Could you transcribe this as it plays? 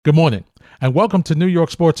Good morning, and welcome to New York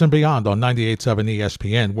Sports and Beyond on 98.7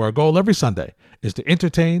 ESPN, where our goal every Sunday is to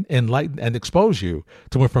entertain, enlighten, and expose you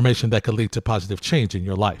to information that can lead to positive change in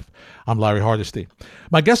your life. I'm Larry Hardesty.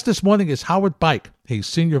 My guest this morning is Howard Byck. He's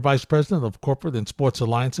Senior Vice President of Corporate and Sports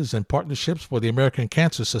Alliances and Partnerships for the American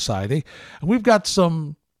Cancer Society. And we've got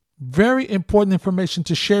some very important information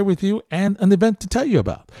to share with you and an event to tell you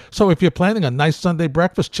about. So if you're planning a nice Sunday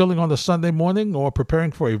breakfast, chilling on a Sunday morning, or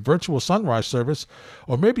preparing for a virtual sunrise service,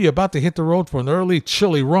 or maybe you're about to hit the road for an early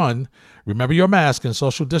chilly run, remember your mask and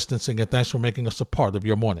social distancing, and thanks for making us a part of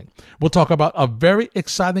your morning. We'll talk about a very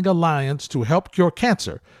exciting alliance to help cure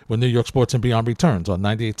cancer when New York Sports and Beyond returns on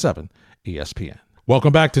 98.7 ESPN.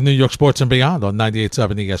 Welcome back to New York Sports and Beyond on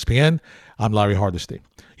 98.7 ESPN. I'm Larry Hardesty.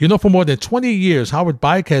 You know, for more than 20 years, Howard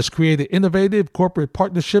Byck has created innovative corporate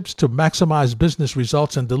partnerships to maximize business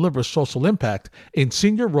results and deliver social impact in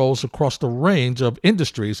senior roles across the range of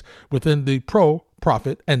industries within the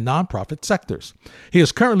profit and nonprofit sectors. He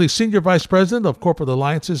is currently Senior Vice President of Corporate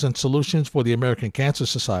Alliances and Solutions for the American Cancer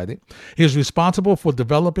Society. He is responsible for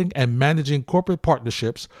developing and managing corporate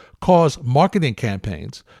partnerships, cause marketing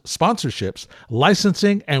campaigns, sponsorships,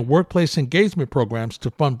 licensing, and workplace engagement programs to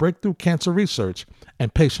fund breakthrough cancer research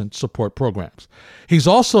and patient support programs. He's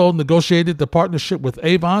also negotiated the partnership with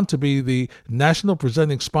Avon to be the national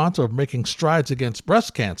presenting sponsor of Making Strides Against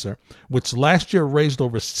Breast Cancer, which last year raised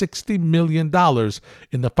over $60 million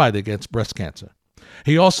in the fight against breast cancer.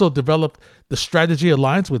 He also developed the strategy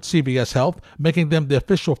alliance with CVS Health, making them the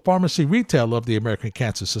official pharmacy retailer of the American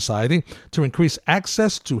Cancer Society to increase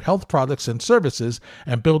access to health products and services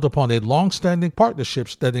and build upon a long-standing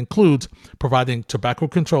partnerships that includes providing tobacco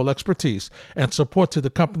control expertise and support to the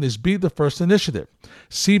company's Be the First initiative.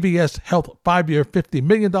 CVS Health 5-year, $50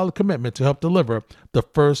 million commitment to help deliver the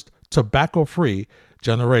first tobacco-free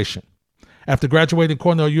generation. After graduating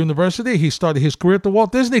Cornell University, he started his career at the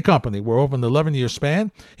Walt Disney Company, where over an 11-year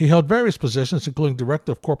span, he held various positions, including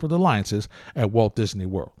Director of Corporate Alliances at Walt Disney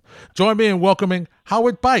World. Join me in welcoming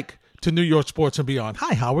Howard Byck to New York Sports and Beyond.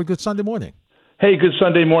 Hi, Howard. Good Sunday morning. Hey, good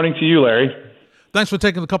Sunday morning to you, Larry. Thanks for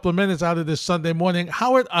taking a couple of minutes out of this Sunday morning.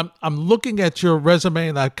 Howard, I'm looking at your resume,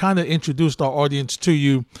 and I kind of introduced our audience to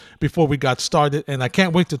you before we got started, and I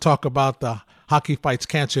can't wait to talk about the Hockey Fights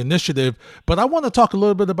Cancer Initiative, but I want to talk a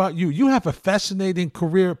little bit about you. You have a fascinating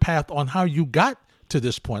career path on how you got to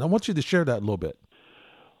this point. I want you to share that a little bit.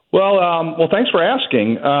 Well, thanks for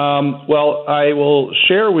asking. I will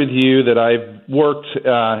share with you that I've worked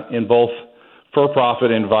in both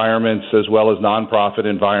for-profit environments as well as nonprofit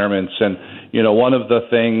environments, and one of the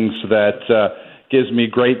things that gives me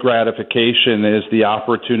great gratification is the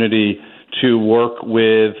opportunity to work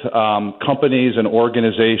with companies and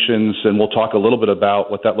organizations, and we'll talk a little bit about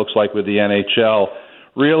what that looks like with the NHL,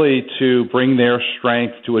 really to bring their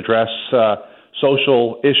strength to address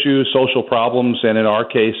social issues, social problems, and in our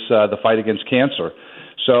case, the fight against cancer.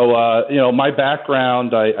 So, my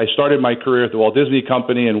background, I started my career at the Walt Disney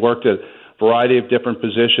Company and worked at a variety of different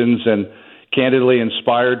positions, and candidly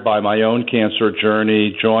inspired by my own cancer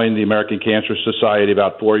journey, joined the American Cancer Society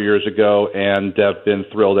about 4 years ago and have been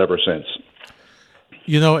thrilled ever since.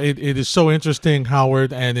 It is so interesting,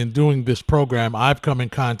 Howard, and in doing this program, I've come in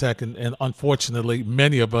contact, and unfortunately,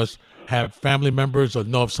 many of us have family members or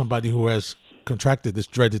know of somebody who has contracted this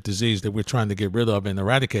dreaded disease that we're trying to get rid of and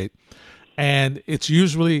eradicate. And it's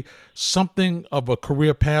usually something of a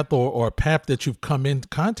career path or a path that you've come in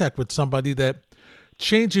contact with somebody that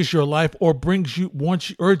changes your life or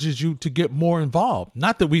urges you to get more involved.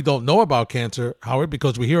 Not that we don't know about cancer, Howard,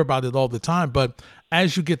 because we hear about it all the time, but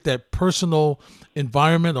as you get that personal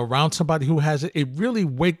environment around somebody who has it, it really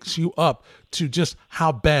wakes you up to just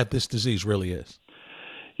how bad this disease really is.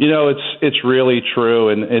 It's really true,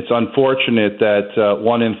 and it's unfortunate that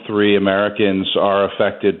 1 in 3 Americans are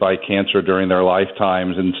affected by cancer during their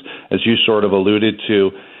lifetimes, and as you sort of alluded to,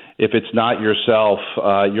 if it's not yourself,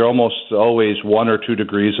 you're almost always 1 or 2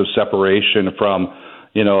 degrees of separation from,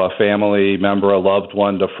 a family member, a loved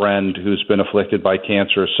one, a friend who's been afflicted by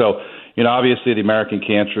cancer. So, obviously the American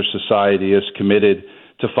Cancer Society is committed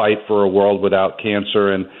to fight for a world without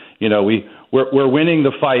cancer. And, we're winning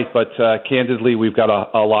the fight, but candidly, we've got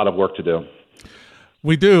a lot of work to do.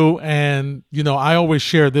 We do, and I always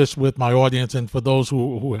share this with my audience, and for those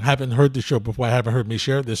who haven't heard the show before, haven't heard me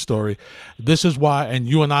share this story, this is why, and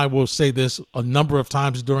you and I will say this a number of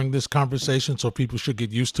times during this conversation, so people should get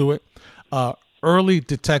used to it. Early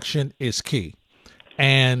detection is key,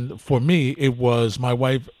 and for me, it was my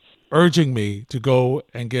wife urging me to go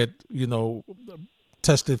and get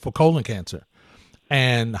tested for colon cancer.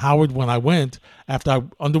 And Howard, when I went, after I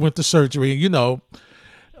underwent the surgery,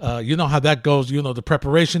 you know how that goes, the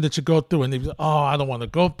preparation that you go through, and I don't want to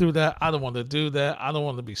go through that. I don't want to do that. I don't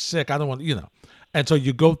want to be sick. I don't want, And so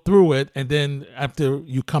you go through it, and then after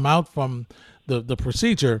you come out from the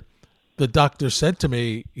procedure, the doctor said to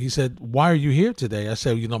me, he said, "Why are you here today?" I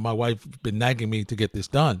said, "My wife's been nagging me to get this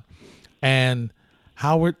done." And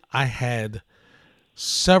Howard, I had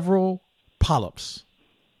several polyps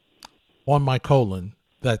on my colon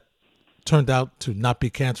that turned out to not be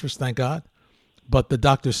cancerous, thank God. But the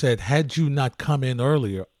doctor said, had you not come in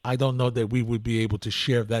earlier, I don't know that we would be able to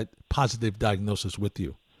share that positive diagnosis with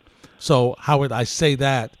you. So, Howard, I say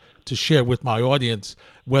that to share with my audience,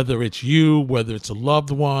 whether it's you, whether it's a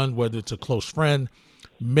loved one, whether it's a close friend,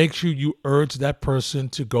 make sure you urge that person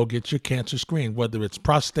to go get your cancer screen, whether it's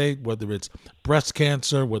prostate, whether it's breast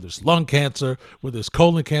cancer, whether it's lung cancer, whether it's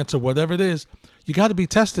colon cancer, whatever it is, you got to be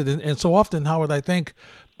tested. And so often, Howard, I think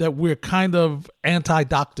that we're kind of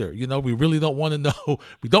anti-doctor. We really don't want to know.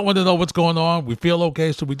 We don't want to know what's going on. We feel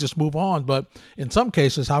okay, so we just move on. But in some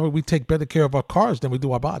cases, Howard, we take better care of our cars than we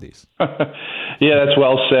do our bodies. Yeah, that's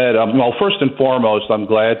well said. Well, first and foremost, I'm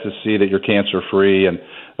glad to see that you're cancer-free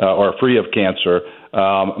or free of cancer.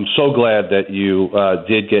 I'm so glad that you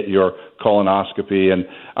did get your colonoscopy. And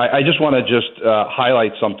I just want to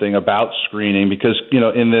highlight something about screening because,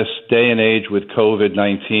 in this day and age with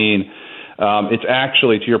COVID-19, it's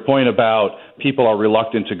actually, to your point about people are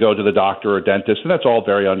reluctant to go to the doctor or dentist, and that's all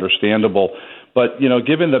very understandable. But,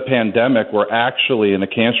 given the pandemic, we're actually in the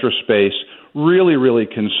cancer space really, really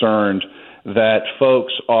concerned that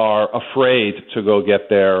folks are afraid to go get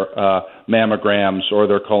their mammograms or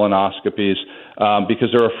their colonoscopies because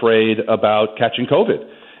they're afraid about catching COVID.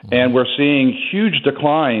 And we're seeing huge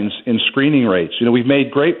declines in screening rates. We've made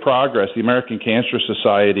great progress. The American Cancer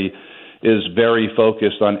Society is very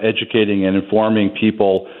focused on educating and informing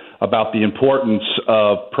people about the importance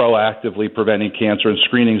of proactively preventing cancer, and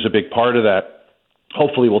screening is a big part of that.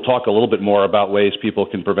 Hopefully we'll talk a little bit more about ways people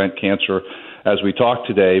can prevent cancer as we talk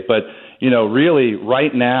today. But, really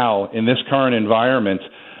right now in this current environment,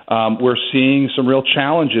 we're seeing some real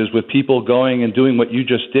challenges with people going and doing what you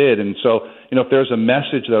just did. And so, if there's a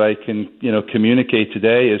message that I can, communicate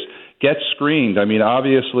today is get screened. I mean,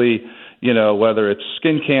 obviously, whether it's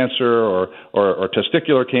skin cancer or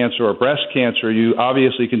testicular cancer or breast cancer, you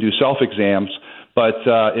obviously can do self-exams, but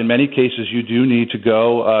in many cases you do need to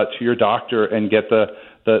go to your doctor and get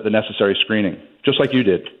the necessary screening, just like you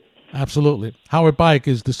did. Absolutely. Howard Byck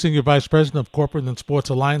is the Senior Vice President of Corporate and Sports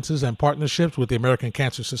Alliances and Partnerships with the American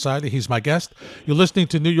Cancer Society. He's my guest. You're listening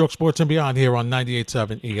to New York Sports and Beyond here on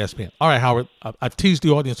 98.7 ESPN. All right, Howard, I've teased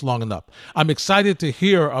the audience long enough. I'm excited to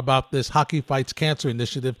hear about this Hockey Fights Cancer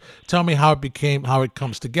initiative. Tell me how it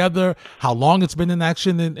comes together, how long it's been in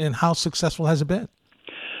action, and how successful has it been?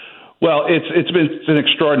 Well, it's been an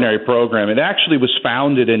extraordinary program. It actually was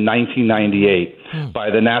founded in 1998 by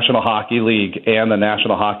the National Hockey League and the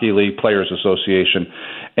National Hockey League Players Association.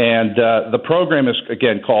 And the program is,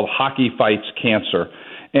 again, called Hockey Fights Cancer.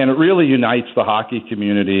 And it really unites the hockey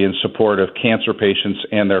community in support of cancer patients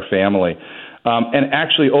and their family. And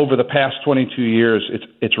actually, over the past 22 years,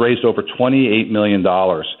 it's raised over $28 million.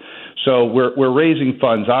 So we're raising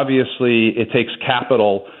funds. Obviously, it takes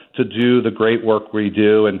capital to do the great work we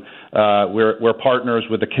do, and we're partners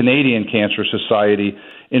with the Canadian Cancer Society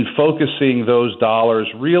in focusing those dollars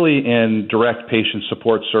really in direct patient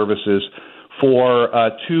support services for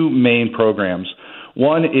two main programs.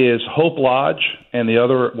 One is Hope Lodge, and the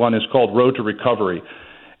other one is called Road to Recovery.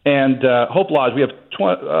 And Hope Lodge, we have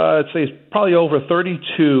I'd say probably over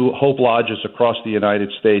 32 Hope Lodges across the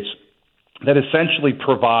United States that essentially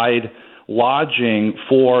provide lodging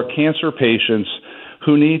for cancer patients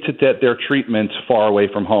who need to get their treatment far away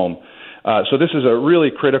from home. So this is a really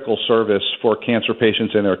critical service for cancer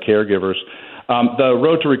patients and their caregivers. The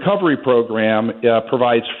Road to Recovery program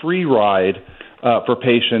provides free ride for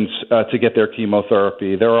patients to get their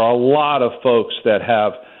chemotherapy. There are a lot of folks that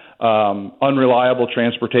have unreliable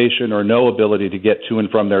transportation or no ability to get to and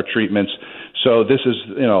from their treatments. So this is,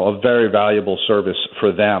 a very valuable service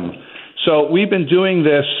for them. So we've been doing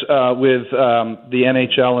this with the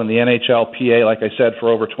NHL and the NHLPA, like I said, for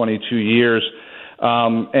over 22 years.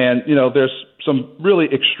 And, there's some really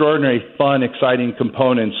extraordinary, fun, exciting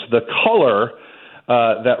components. The color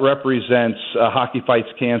that represents Hockey Fights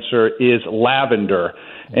Cancer is lavender.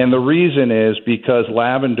 And the reason is because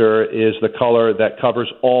lavender is the color that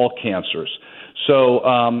covers all cancers.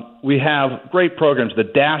 So we have great programs. The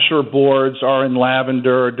Dasher boards are in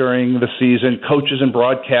lavender during the season. Coaches and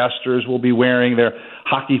broadcasters will be wearing their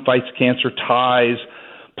Hockey Fights Cancer ties.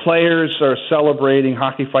 Players are celebrating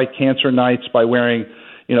Hockey Fight Cancer nights by wearing,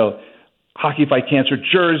 hockey fight cancer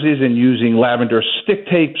jerseys and using lavender stick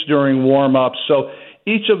tapes during warm-ups. So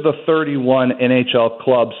each of the 31 NHL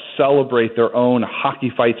clubs celebrate their own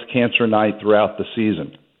Hockey Fights Cancer Night throughout the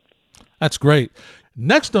season. That's great.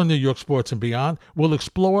 Next on New York Sports and Beyond, we'll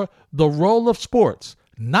explore the role of sports,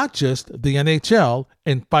 not just the NHL,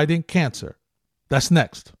 in fighting cancer. That's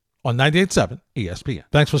next on 98.7 ESPN.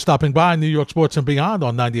 Thanks for stopping by New York Sports and Beyond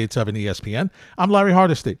on 98.7 ESPN. I'm Larry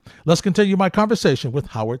Hardesty. Let's continue my conversation with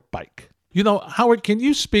Howard Byck. You know, Howard, can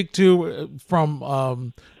you speak to,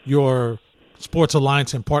 from your Sports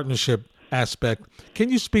Alliance and partnership aspect, can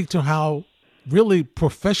you speak to how really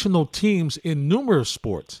professional teams in numerous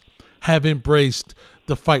sports have embraced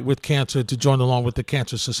the fight with cancer to join along with the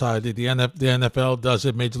Cancer Society? The NFL does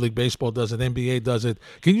it, Major League Baseball does it, NBA does it.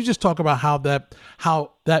 Can you just talk about how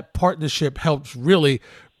that partnership helps really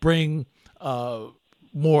bring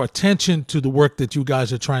more attention to the work that you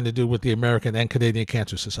guys are trying to do with the American and Canadian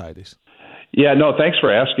Cancer Societies? Yeah, no, thanks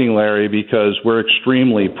for asking, Larry, because we're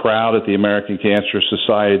extremely proud at the American Cancer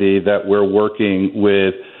Society that we're working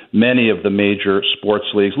with many of the major sports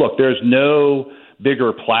leagues. Look, there's no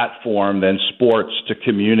bigger platform than sports to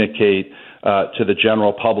communicate to the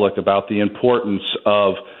general public about the importance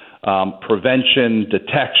of prevention,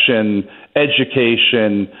 detection,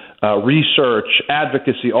 education, research,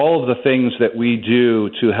 advocacy, all of the things that we do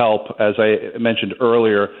to help, as I mentioned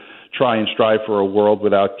earlier, try and strive for a world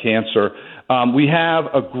without cancer. We have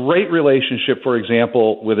a great relationship, for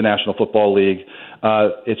example, with the National Football League.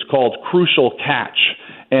 It's called Crucial Catch,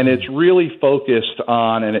 and it's really focused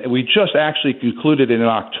on, and we just actually concluded it in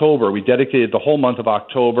October. We dedicated the whole month of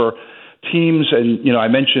October. Teams, and I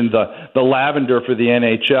mentioned the lavender for the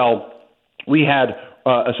NHL. We had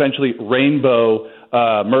essentially rainbow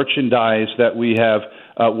merchandise that we have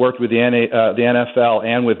worked with the NFL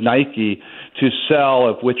and with Nike to sell,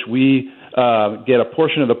 of which we get a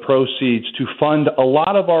portion of the proceeds to fund a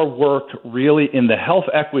lot of our work really in the health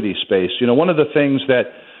equity space. One of the things that,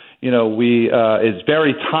 we is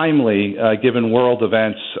very timely given world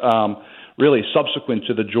events really subsequent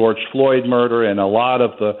to the George Floyd murder and a lot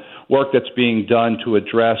of the work that's being done to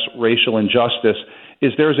address racial injustice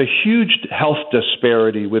is there's a huge health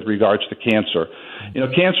disparity with regards to cancer.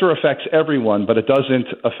 Cancer affects everyone, but it doesn't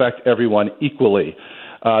affect everyone equally.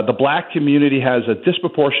 The Black community has a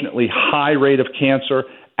disproportionately high rate of cancer.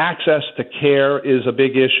 Access to care is a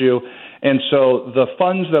big issue. And so the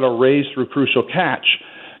funds that are raised through Crucial Catch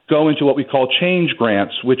go into what we call change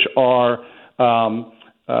grants, which are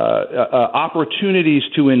opportunities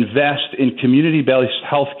to invest in community-based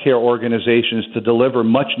healthcare organizations to deliver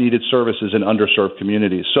much-needed services in underserved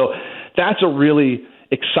communities. So that's a really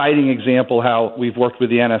exciting example how we've worked with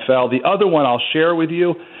the NFL. The other one I'll share with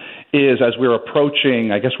you is, as we're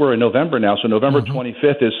approaching, I guess we're in November now, so November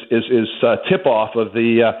 25th is tip-off of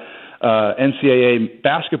the NCAA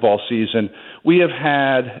basketball season. We have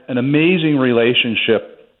had an amazing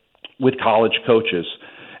relationship with college coaches,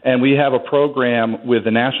 and we have a program with the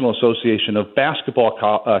National Association of Basketball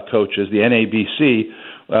Coaches, the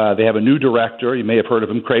NABC. They have a new director. You may have heard of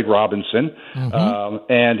him, Craig Robinson,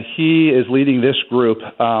 and he is leading this group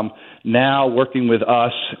now working with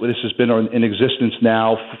us. This has been in existence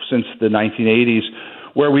now since the 1980s,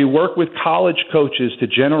 where we work with college coaches to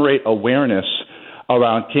generate awareness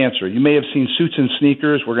around cancer. You may have seen Suits and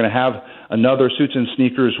Sneakers. We're going to have another Suits and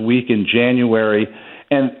Sneakers week in January.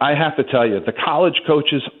 And I have to tell you, the college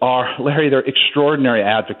coaches are, Larry, they're extraordinary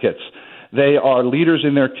advocates. They are leaders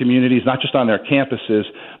in their communities, not just on their campuses,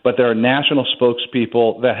 but they're national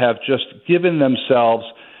spokespeople that have just given themselves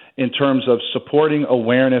in terms of supporting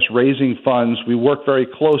awareness, raising funds. We work very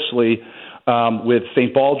closely with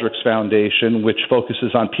St. Baldrick's Foundation, which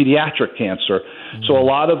focuses on pediatric cancer. So a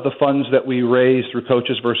lot of the funds that we raise through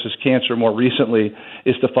Coaches versus Cancer more recently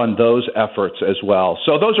is to fund those efforts as well.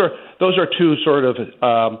 So those are two sort of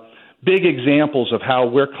big examples of how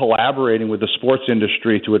we're collaborating with the sports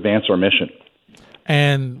industry to advance our mission.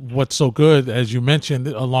 And what's so good, as you mentioned,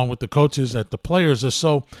 along with the coaches, that the players are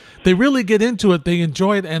so, they really get into it, they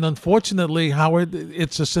enjoy it, and unfortunately, Howard,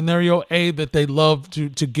 it's a scenario, that they love to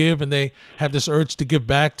give, and they have this urge to give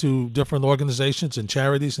back to different organizations and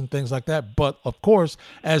charities and things like that. But, of course,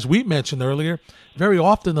 as we mentioned earlier, very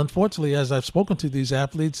often, unfortunately, as I've spoken to these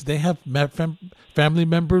athletes, they have family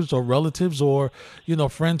members or relatives or,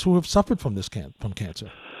 friends who have suffered from from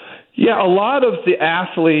cancer. Yeah, a lot of the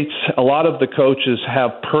athletes, a lot of the coaches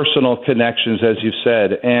have personal connections, as you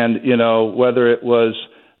said, and, whether it was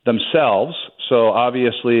themselves. So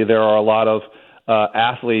obviously there are a lot of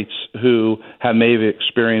athletes who have maybe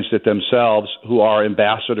experienced it themselves who are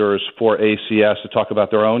ambassadors for ACS to talk about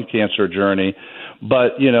their own cancer journey.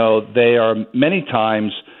 But, they are many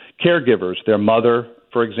times caregivers. Their mother,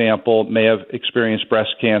 for example, may have experienced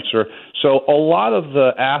breast cancer. So a lot of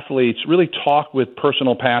the athletes really talk with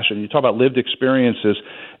personal passion. You talk about lived experiences.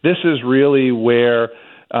 This is really where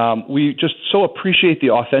we just so appreciate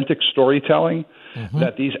the authentic storytelling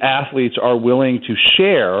that these athletes are willing to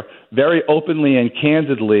share very openly and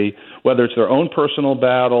candidly, whether it's their own personal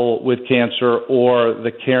battle with cancer or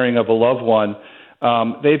the caring of a loved one.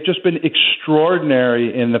 They've just been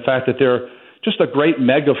extraordinary in the fact that they're just a great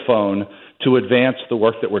megaphone to advance the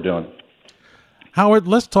work that we're doing. Howard,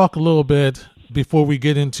 let's talk a little bit before we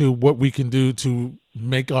get into what we can do to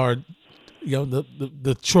make our,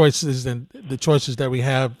 the choices and the choices that we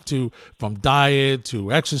have to, from diet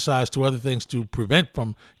to exercise to other things to prevent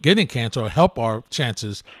from getting cancer or help our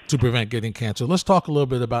chances to prevent getting cancer. Let's talk a little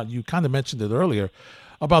bit about, you kind of mentioned it earlier,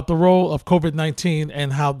 about the role of COVID-19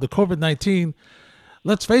 and how the COVID-19,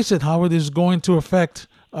 let's face it, how it is going to affect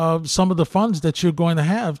some of the funds that you're going to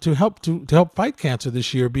have to help fight cancer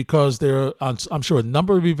this year, because there are, I'm sure, a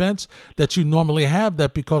number of events that you normally have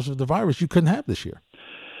that because of the virus you couldn't have this year.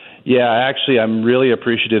 Yeah, actually, I'm really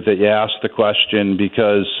appreciative that you asked the question,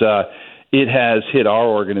 because it has hit our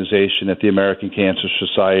organization at the American Cancer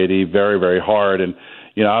Society very, very hard. And,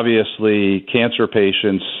 obviously, cancer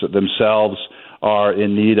patients themselves are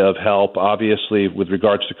in need of help. Obviously, with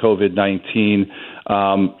regards to COVID-19,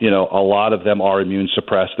 a lot of them are immune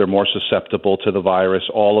suppressed. They're more susceptible to the virus,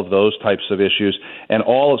 all of those types of issues. And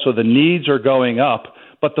so the needs are going up,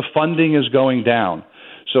 but the funding is going down.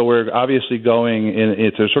 So we're obviously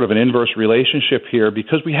it's a sort of an inverse relationship here,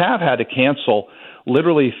 because we have had to cancel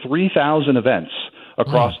literally 3,000 events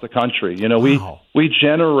across the country. We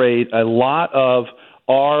generate a lot of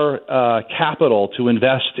our capital to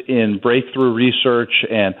invest in breakthrough research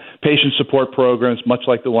and patient support programs, much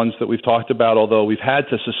like the ones that we've talked about, although we've had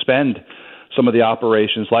to suspend some of the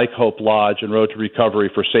operations like Hope Lodge and Road to Recovery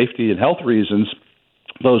for safety and health reasons.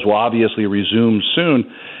 Those will obviously resume soon.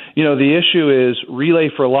 The issue is Relay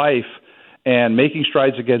for Life and Making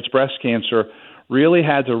Strides Against Breast Cancer really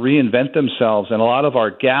had to reinvent themselves, and a lot of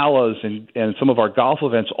our galas and some of our golf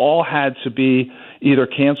events all had to be either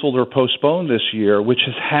canceled or postponed this year, which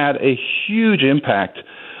has had a huge impact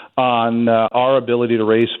on our ability to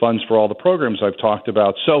raise funds for all the programs I've talked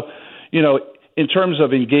about. So, in terms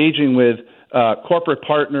of engaging with corporate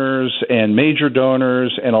partners and major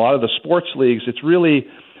donors and a lot of the sports leagues, it's really,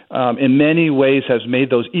 in many ways, has made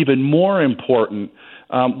those even more important.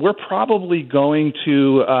 We're probably going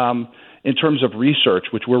to, in terms of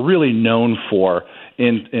research, which we're really known for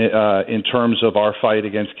in terms of our fight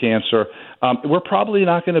against cancer, we're probably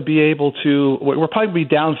not going to be able to. We're probably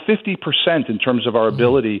down 50% in terms of our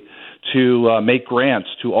ability to make grants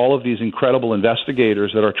to all of these incredible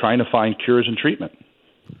investigators that are trying to find cures and treatment.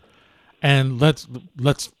 And let's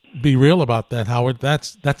be real about that, Howard.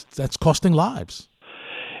 That's costing lives.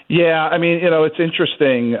 Yeah, I mean, it's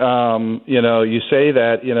interesting. You say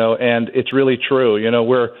that, and it's really true.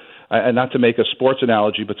 We're and not to make a sports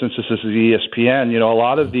analogy, but since this is ESPN, a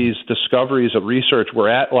lot of these discoveries of research, we're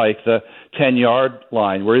at like the 10-yard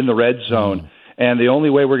line. We're in the red zone. And the only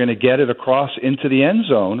way we're going to get it across into the end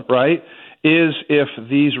zone, right, is if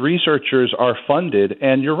these researchers are funded.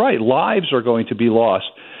 And you're right, lives are going to be lost.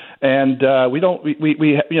 And we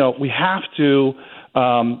have to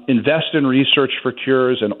invest in research for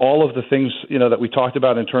cures and all of the things, that we talked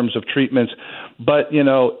about in terms of treatments. But, in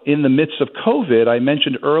the midst of COVID, I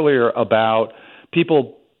mentioned earlier about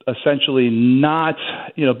people essentially not,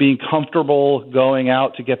 being comfortable going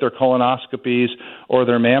out to get their colonoscopies or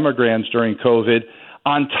their mammograms during COVID,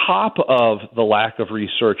 on top of the lack of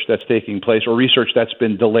research that's taking place or research that's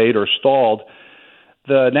been delayed or stalled.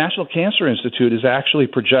 The National Cancer Institute is actually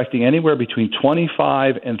projecting anywhere between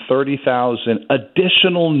 25 and 30,000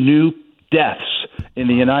 additional new deaths in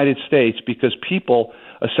the United States because people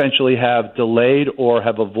essentially have delayed or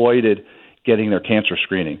have avoided getting their cancer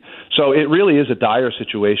screening. So it really is a dire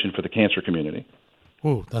situation for the cancer community.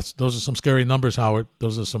 Ooh, those are some scary numbers, Howard.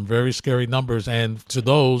 Those are some very scary numbers. And to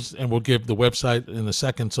those, and we'll give the website in a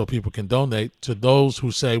second so people can donate, to those who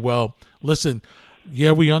say, well, listen,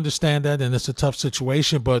 yeah, we understand that, and it's a tough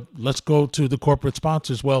situation, but let's go to the corporate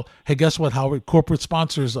sponsors. Well, hey, guess what, Howard? Corporate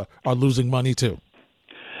sponsors are losing money too.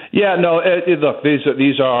 Yeah, no, look,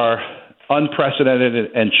 these are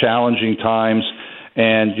unprecedented and challenging times,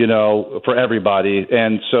 and, for everybody.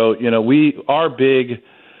 And so, our big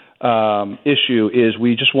issue is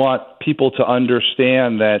we just want people to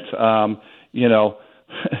understand that,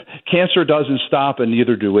 cancer doesn't stop, and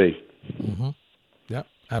neither do we. Mm-hmm. Yeah,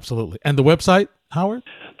 absolutely. And the website, Howard?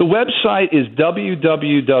 The website is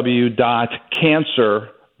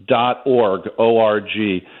www.cancer.org,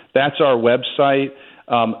 O-R-G. That's our website.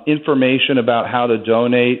 information about how to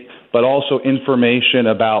donate, but also information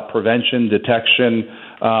about prevention, detection,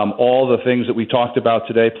 all the things that we talked about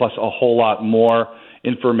today, plus a whole lot more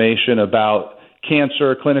information about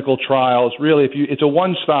cancer, clinical trials. Really, it's a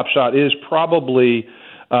one-stop shop. It is probably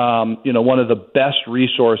one of the best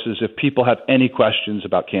resources if people have any questions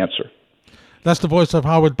about cancer. That's the voice of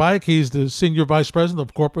Howard Byck. He's the Senior Vice President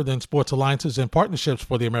of Corporate and Sports Alliances and Partnerships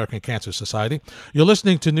for the American Cancer Society. You're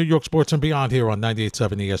listening to New York Sports and Beyond here on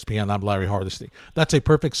 98.7 ESPN. I'm Larry Hardesty. That's a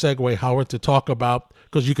perfect segue, Howard, to talk about,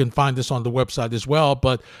 because you can find this on the website as well,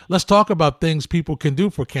 but let's talk about things people can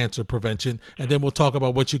do for cancer prevention, and then we'll talk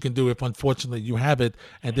about what you can do if, unfortunately, you have it,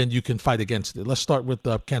 and then you can fight against it. Let's start with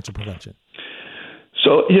cancer prevention.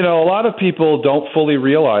 So, a lot of people don't fully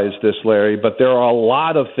realize this, Larry, but there are a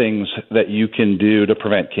lot of things that you can do to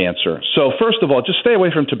prevent cancer. So, first of all, just stay away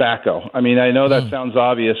from tobacco. I mean, I know that sounds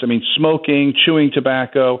obvious. I mean, smoking, chewing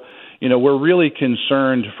tobacco, we're really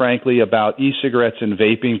concerned, frankly, about e-cigarettes and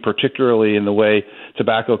vaping, particularly in the way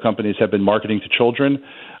tobacco companies have been marketing to children.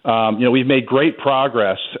 We've made great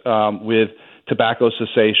progress with tobacco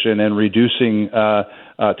cessation and reducing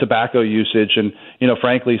tobacco usage. And,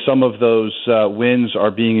 frankly, some of those wins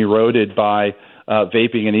are being eroded by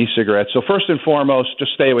vaping and e-cigarettes. So first and foremost,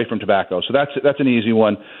 just stay away from tobacco. So that's an easy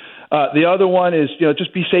one. The other one is,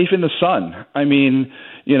 just be safe in the sun. I mean,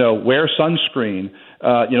 wear sunscreen,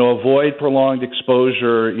 avoid prolonged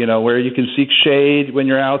exposure, where you can seek shade when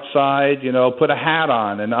you're outside, put a hat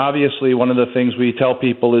on. And obviously one of the things we tell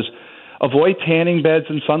people is avoid tanning beds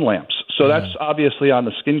and sun lamps. So that's obviously on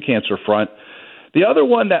the skin cancer front. The other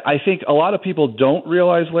one that I think a lot of people don't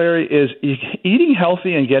realize, Larry, is eating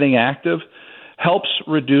healthy and getting active helps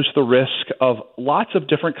reduce the risk of lots of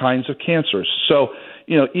different kinds of cancers. So,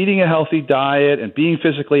 eating a healthy diet and being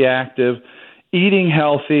physically active, eating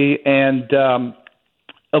healthy, and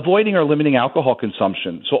avoiding or limiting alcohol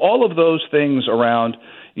consumption. So all of those things around,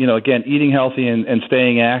 again, eating healthy and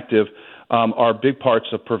staying active are big parts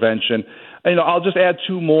of prevention. I'll just add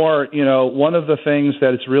two more. One of the things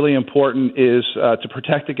that it's really important is to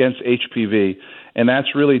protect against HPV, and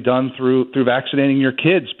that's really done through vaccinating your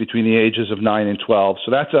kids between the ages of 9 and 12.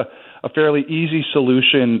 So that's a fairly easy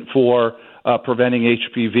solution for preventing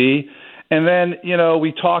HPV. And then,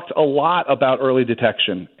 we talked a lot about early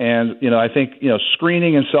detection, and I think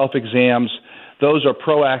screening and self-exams. Those are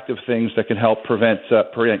proactive things that can help prevent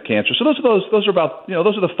cancer. So those are about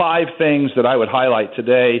those are the 5 things that I would highlight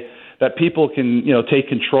today that people can, take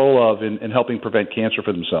control of in helping prevent cancer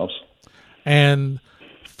for themselves. And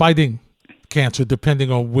fighting cancer,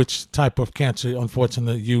 depending on which type of cancer,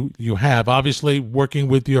 unfortunately, you have. Obviously, working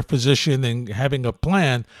with your physician and having a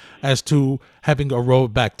plan as to having a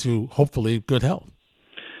road back to, hopefully, good health.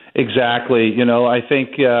 Exactly. I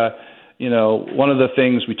think, one of the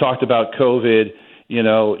things we talked about COVID,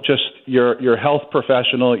 just your health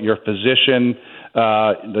professional, your physician,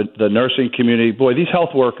 the nursing community. Boy, these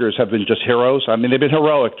health workers have been just heroes. I mean, they've been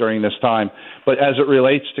heroic during this time. But as it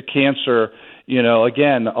relates to cancer,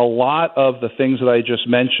 again, a lot of the things that I just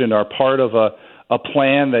mentioned are part of a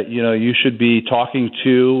plan that, you should be talking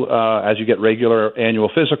to as you get regular annual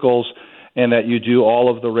physicals, and that you do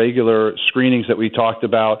all of the regular screenings that we talked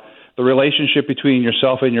about. The relationship between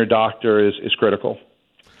yourself and your doctor is critical.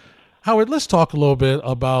 Howard, let's talk a little bit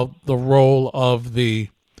about the role of the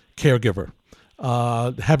caregiver.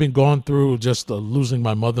 Having gone through just losing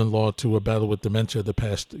my mother-in-law to a battle with dementia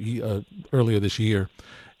earlier this year,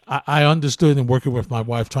 I understood in working with my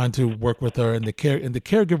wife, trying to work with her in the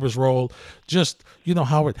caregiver's role, just,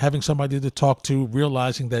 Howard, having somebody to talk to,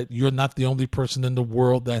 realizing that you're not the only person in the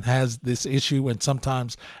world that has this issue. And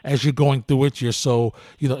sometimes as you're going through it, you're so,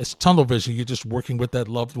 it's tunnel vision. You're just working with that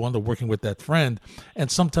loved one or working with that friend.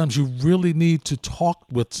 And sometimes you really need to talk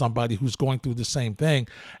with somebody who's going through the same thing,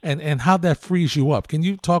 and how that frees you up. Can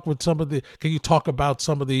you talk about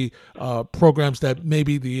some of the programs that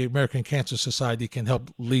maybe the American Cancer Society can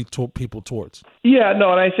help lead people towards? Yeah,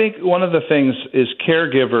 no, and I think one of the things is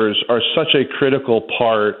caregivers are such a critical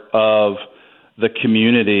part of the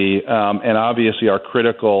community, and obviously are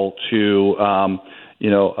critical to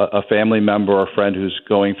a family member or friend who's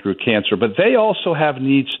going through cancer. But they also have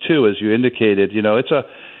needs too, as you indicated.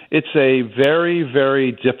 It's a very,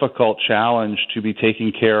 very difficult challenge to be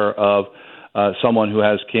taking care of someone who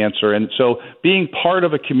has cancer. And so being part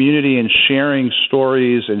of a community and sharing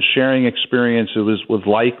stories and sharing experiences with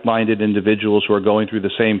like-minded individuals who are going through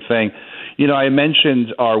the same thing. I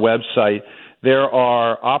mentioned our website. There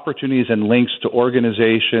are opportunities and links to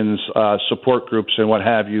organizations, support groups, and what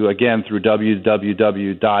have you, again, through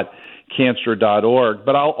www.cancer hockeyfightscancer.org.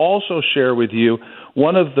 But I'll also share with you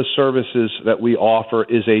one of the services that we offer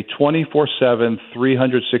is a 24/7,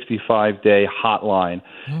 365-day hotline,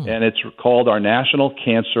 and it's called our National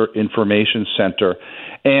Cancer Information Center.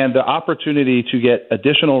 And the opportunity to get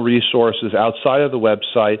additional resources outside of the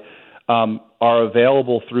website are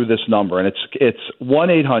available through this number, and it's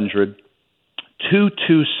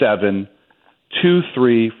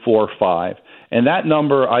 1-800-227-2345. And that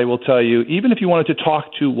number, I will tell you, even if you wanted to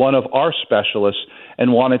talk to one of our specialists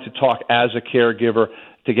and wanted to talk as a caregiver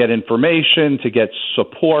to get information, to get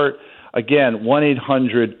support, again,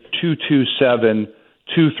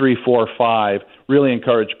 1-800-227-2345. Really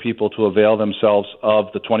encourage people to avail themselves of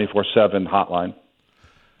the 24/7 hotline.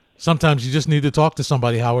 Sometimes you just need to talk to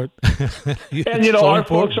somebody, Howard. And our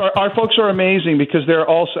folks are amazing because they're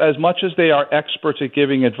also, as much as they are experts at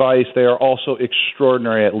giving advice, they are also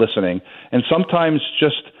extraordinary at listening. And sometimes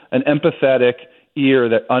just an empathetic ear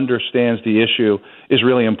that understands the issue is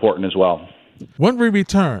really important as well. When we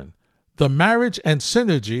return, the marriage and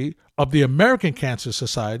synergy of the American Cancer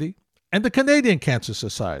Society and the Canadian Cancer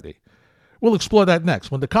Society. We'll explore that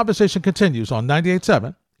next when the conversation continues on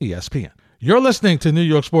 98.7 ESPN. You're listening to New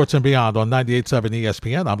York Sports and Beyond on 98.7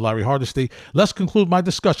 ESPN. I'm Larry Hardesty. Let's conclude my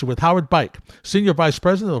discussion with Howard Byck, Senior Vice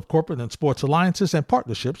President of Corporate and Sports Alliances and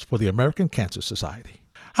Partnerships for the American Cancer Society.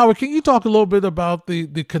 Howard, can you talk a little bit about the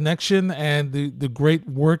connection and the great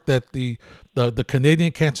work that the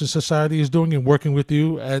Canadian Cancer Society is doing in working with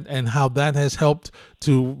you and how that has helped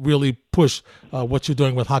to really push what you're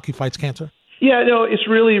doing with Hockey Fights Cancer? Yeah, no, it's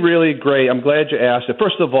really, really great. I'm glad you asked it.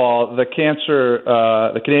 First of all, the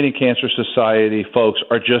Canadian Cancer Society folks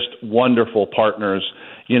are just wonderful partners.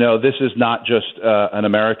 This is not just an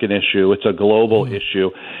American issue. It's a global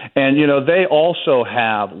issue. And, they also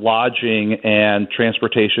have lodging and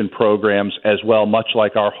transportation programs as well, much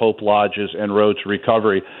like our Hope Lodges and Road to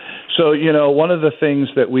Recovery. So, one of the things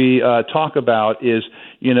that we talk about is,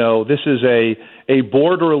 this is a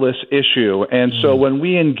borderless issue. And so when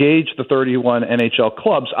we engage the 31 NHL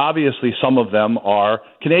clubs, obviously some of them are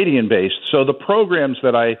Canadian-based. So the programs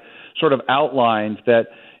that I sort of outlined that,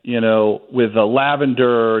 with the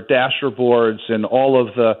lavender dasher boards and all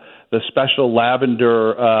of the special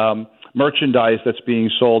lavender merchandise that's being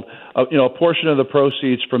sold, a portion of the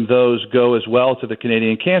proceeds from those go as well to the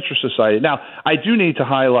Canadian Cancer Society. Now, I do need to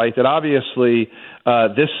highlight that obviously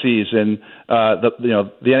this season, the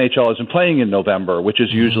NHL isn't playing in November, which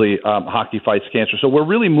is usually Hockey Fights Cancer. So we're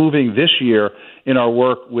really moving this year in our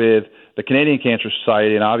work with the Canadian Cancer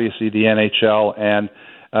Society and obviously the NHL and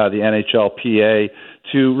the NHLPA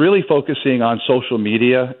to really focusing on social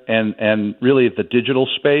media and really the digital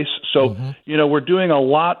space. So, we're doing a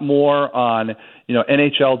lot more on,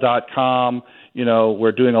 NHL.com.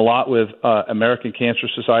 We're doing a lot with American Cancer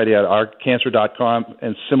Society at ourcancer.com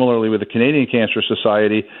and similarly with the Canadian Cancer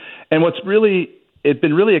Society. And it's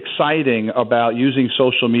been really exciting about using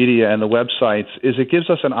social media and the websites is it gives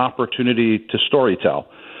us an opportunity to storytell.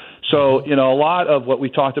 So, a lot of what we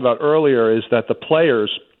talked about earlier is that the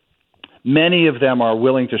players, many of them are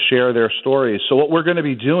willing to share their stories. So what we're going to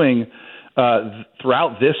be doing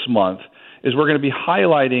throughout this month is we're going to be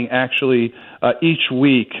highlighting actually each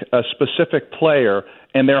week a specific player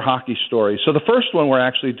and their hockey story. So the first one we're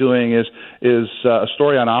actually doing is a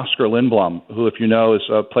story on Oscar Lindblom, who, if you know,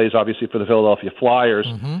 plays obviously for the Philadelphia Flyers.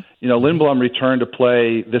 Lindblom returned to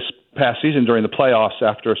play this past season during the playoffs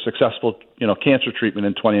after a successful, cancer treatment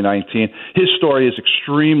in 2019. His story is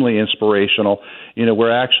extremely inspirational. We're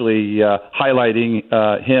actually highlighting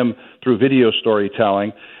him through video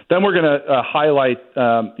storytelling. Then we're going to highlight,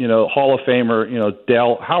 Hall of Famer,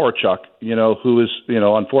 Dale Hawerchuk, who is,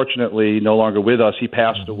 unfortunately no longer with us. He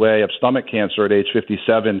passed away of stomach cancer at age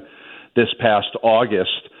 57 this past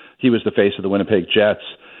August. He was the face of the Winnipeg Jets.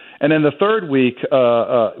 And then the third week,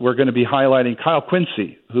 we're going to be highlighting Kyle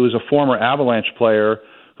Quincy, who is a former Avalanche player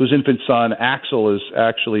whose infant son, Axel, is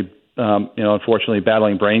actually, unfortunately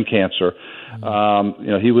battling brain cancer.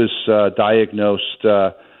 He was diagnosed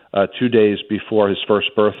 2 days before his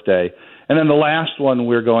first birthday. And then the last one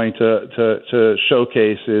we're going to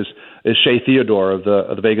showcase is Shea Theodore of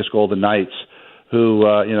the Vegas Golden Knights, who,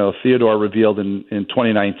 Theodore revealed in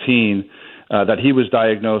 2019 that he was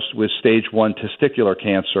diagnosed with stage 1 testicular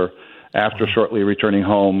cancer after shortly returning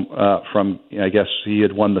home from, I guess he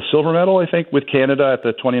had won the silver medal, I think, with Canada at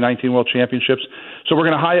the 2019 World Championships. So we're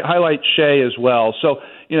going to highlight Shea as well. So,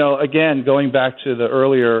 again, going back to the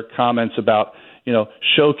earlier comments about,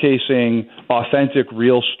 showcasing authentic,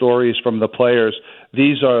 real stories from the players,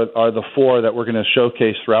 these are the four that we're going to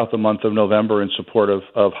showcase throughout the month of November in support of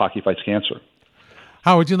Hockey Fights Cancer.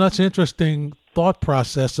 Howard, it's interesting thought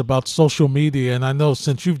process about social media. And I know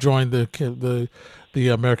since you've joined the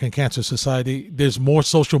American Cancer Society, there's more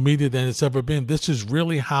social media than it's ever been. This is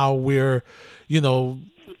really how we're, you know,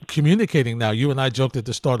 communicating now. You and I joked at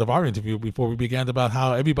the start of our interview before we began about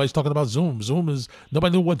how everybody's talking about Zoom.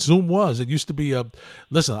 Nobody knew what Zoom was. It used to be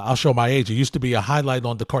listen, I'll show my age. It used to be a highlight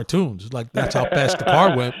on the cartoons. Like, that's how fast the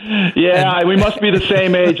car went. Yeah, and we must be the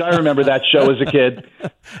same age. I remember that show as a kid.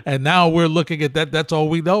 And now we're looking at that. That's all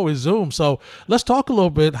we know is Zoom. So let's talk a little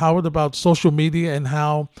bit, Howard, about social media and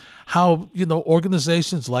how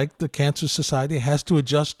organizations like the Cancer Society has to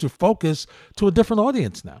adjust to focus to a different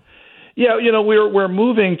audience now. Yeah, we're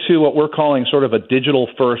moving to what we're calling sort of a digital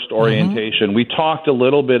first orientation. Mm-hmm. We talked a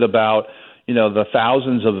little bit about, the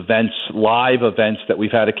thousands of events, live events that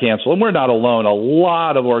we've had to cancel. And we're not alone. A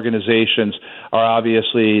lot of organizations are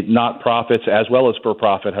obviously not profits as well as for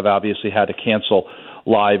profit have obviously had to cancel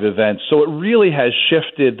live events. So it really has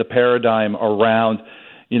shifted the paradigm around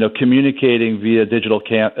communicating via digital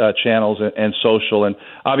channels and social. And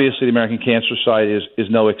obviously the American Cancer Society is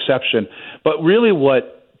no exception. But really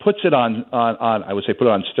what puts it on, I would say put it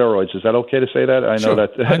on steroids. Is that okay to say that? I know that.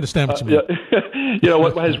 I understand what you mean.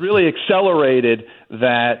 What has really accelerated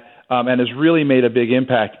that and has really made a big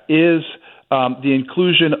impact is the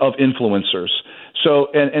inclusion of influencers. So,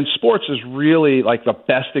 and sports is really like the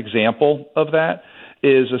best example of that.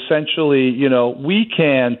 Is essentially, we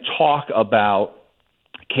can talk about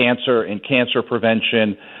cancer and cancer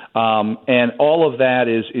prevention, and all of that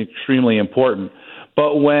is extremely important.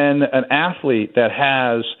 But when an athlete that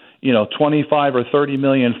has, 25 or 30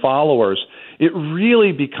 million followers, it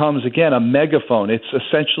really becomes, again, a megaphone. It's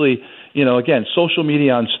essentially, again, social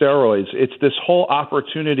media on steroids. It's this whole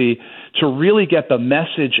opportunity to really get the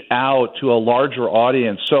message out to a larger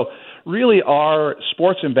audience. So really our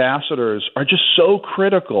sports ambassadors are just so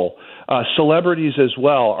critical. Celebrities as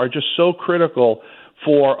well are just so critical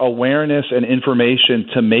for awareness and information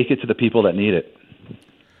to make it to the people that need it.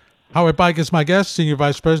 Howard Byck is my guest, Senior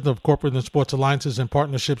Vice President of Corporate and Sports Alliances and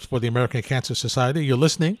Partnerships for the American Cancer Society. You're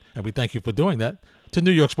listening, and we thank you for doing that, to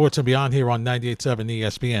New York Sports and Beyond here on 98.7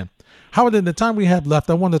 ESPN. Howard, in the time we have left,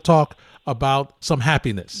 I want to talk about some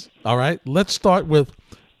happiness, all right? Let's start with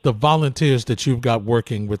the volunteers that you've got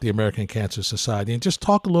working with the American Cancer Society, and just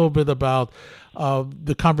talk a little bit about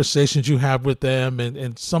the conversations you have with them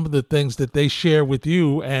and some of the things that they share with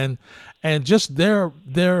you and just their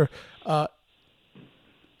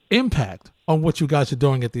impact on what you guys are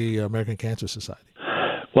doing at the American Cancer Society.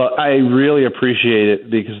 Well, I really appreciate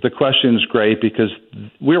it because the question is great because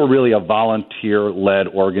we're really a volunteer-led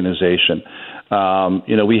organization.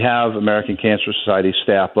 We have American Cancer Society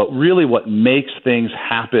staff, but really what makes things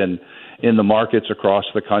happen in the markets across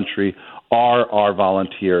the country are our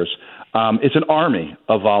volunteers. It's an army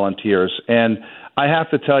of volunteers. And I have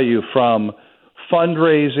to tell you, from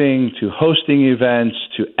fundraising to hosting events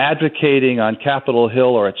to advocating on Capitol Hill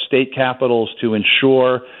or at state capitals to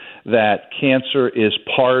ensure that cancer is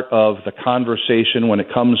part of the conversation when it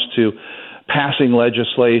comes to passing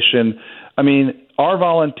legislation. I mean, our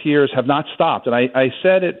volunteers have not stopped. And I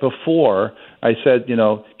said it before. I said,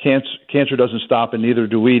 cancer doesn't stop and neither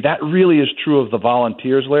do we. That really is true of the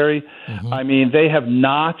volunteers, Larry. Mm-hmm. I mean, they have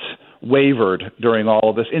not wavered during all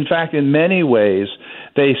of this. In fact, in many ways,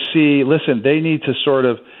 they need to sort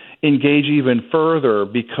of engage even further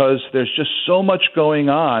because there's just so much going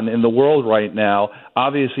on in the world right now,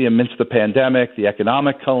 obviously amidst the pandemic, the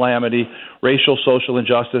economic calamity, racial, social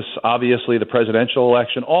injustice, obviously the presidential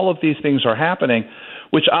election. All of these things are happening,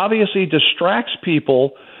 which obviously distracts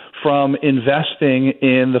people from investing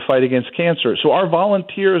in the fight against cancer. So our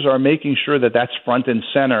volunteers are making sure that that's front and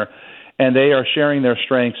center, and they are sharing their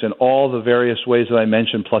strengths in all the various ways that I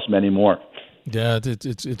mentioned, plus many more. Yeah,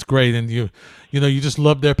 it's great, and you just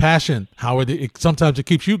love their passion. Howard, sometimes it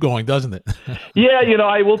keeps you going, doesn't it? Yeah,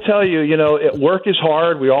 I will tell you, work is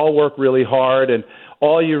hard. We all work really hard, and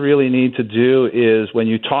all you really need to do is when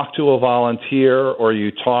you talk to a volunteer or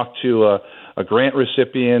you talk to a grant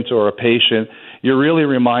recipient or a patient, you're really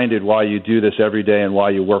reminded why you do this every day and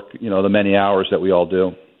why you work, the many hours that we all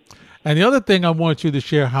do. And the other thing I want you to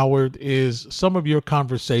share, Howard, is some of your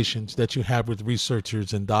conversations that you have with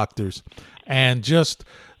researchers and doctors. And just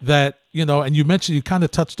that, and you mentioned, you kind of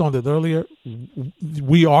touched on it earlier,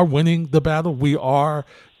 we are winning the battle. We are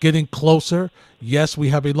getting closer. Yes, we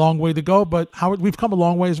have a long way to go, but Howard, we've come a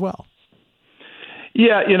long way as well.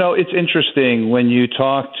 Yeah, it's interesting when you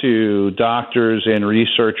talk to doctors and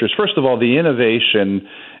researchers. First of all, the innovation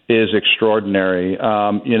is extraordinary.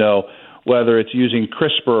 Whether it's using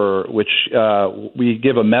CRISPR, which we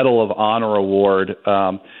give a Medal of Honor award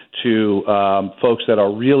to folks that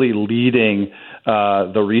are really leading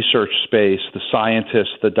the research space, the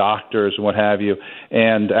scientists, the doctors, and what have you.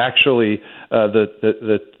 And actually,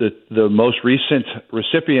 the most recent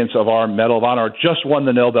recipients of our Medal of Honor just won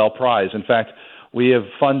the Nobel Prize. In fact, we have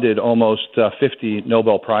funded almost 50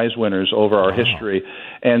 Nobel Prize winners over our history.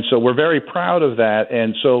 And so we're very proud of that.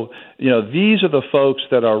 And so, these are the folks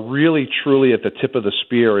that are really, truly at the tip of the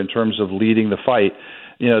spear in terms of leading the fight.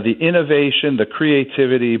 The innovation, the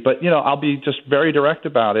creativity, but, I'll be just very direct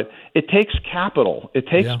about it. It takes capital. It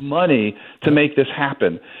takes money to make this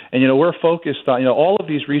happen. And, we're focused on, all of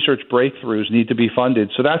these research breakthroughs need to be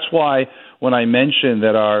funded. So that's why when I mentioned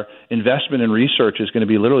that our investment in research is going to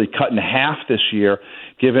be literally cut in half this year,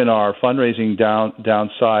 given our fundraising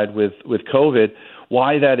downside with COVID,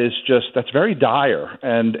 why that's very dire.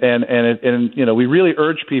 And we really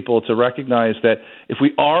urge people to recognize that if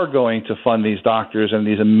we are going to fund these doctors and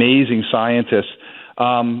these amazing scientists,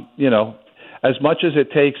 as much as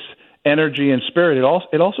it takes energy and spirit, it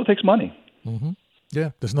also takes money. Mm-hmm. Yeah,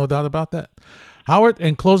 there's no doubt about that. Howard,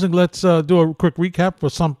 in closing, let's do a quick recap for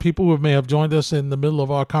some people who may have joined us in the middle of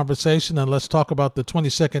our conversation, and let's talk about the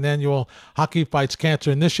 22nd annual Hockey Fights Cancer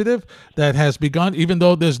Initiative that has begun, even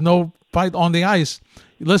though there's no fight on the ice.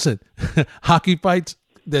 Listen, hockey fights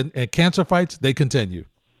and cancer fights, they continue.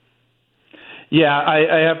 Yeah,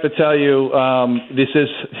 I have to tell you,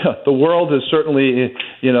 the world is certainly,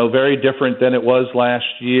 very different than it was last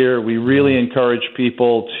year. We really encourage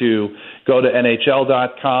people to go to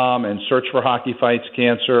NHL.com and search for Hockey Fights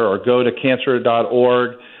Cancer, or go to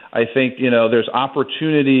cancer.org. I think, there's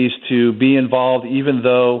opportunities to be involved, even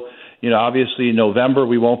though, obviously in November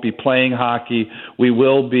we won't be playing hockey. We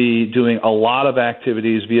will be doing a lot of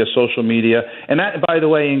activities via social media. And that, by the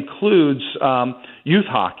way, includes youth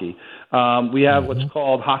hockey. We have what's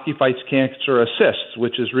called Hockey Fights Cancer Assists,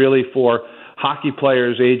 which is really for hockey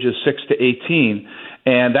players ages 6 to 18.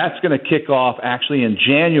 And that's going to kick off actually in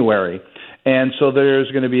January. And so there's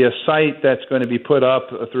going to be a site that's going to be put up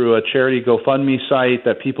through a charity GoFundMe site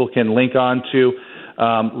that people can link on to,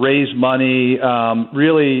 raise money,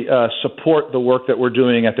 really support the work that we're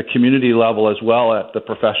doing at the community level as well at the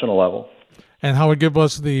professional level. And Howard, give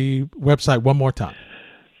us the website one more time.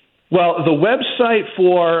 Well, the website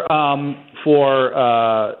for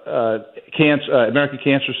American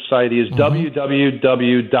Cancer Society is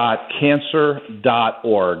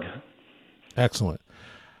www.cancer.org. Excellent.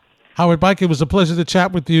 Howard Byck, it was a pleasure to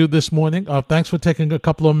chat with you this morning. Thanks for taking a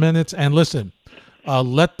couple of minutes. And listen,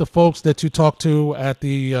 let the folks that you talk to at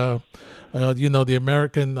the the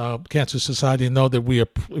American Cancer Society know that we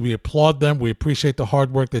applaud them. We appreciate the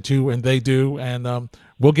hard work that you and they do, and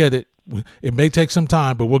we'll get it. It may take some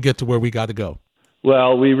time, but we'll get to where we got to go.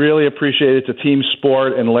 Well, we really appreciate it. It's a team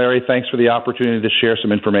sport. And Larry, thanks for the opportunity to share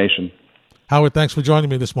some information. Howard, thanks for joining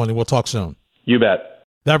me this morning. We'll talk soon. You bet.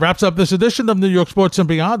 That wraps up this edition of New York Sports and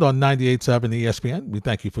Beyond on 98.7 ESPN. We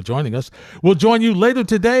thank you for joining us. We'll join you later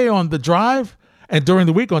today on The Drive and during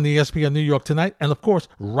the week on ESPN New York Tonight. And, of course,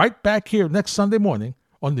 right back here next Sunday morning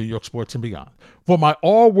on New York Sports and Beyond. For my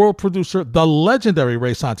all-world producer, the legendary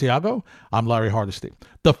Ray Santiago, I'm Larry Hardesty.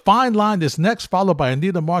 The Fine Line is next, followed by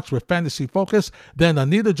Anita Marks with Fantasy Focus. Then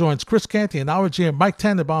Anita joins Chris Canty and our GM Mike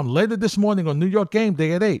Tannenbaum later this morning on New York Game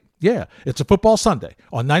Day at 8. Yeah, it's a football Sunday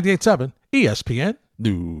on 98.7 ESPN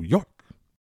New York.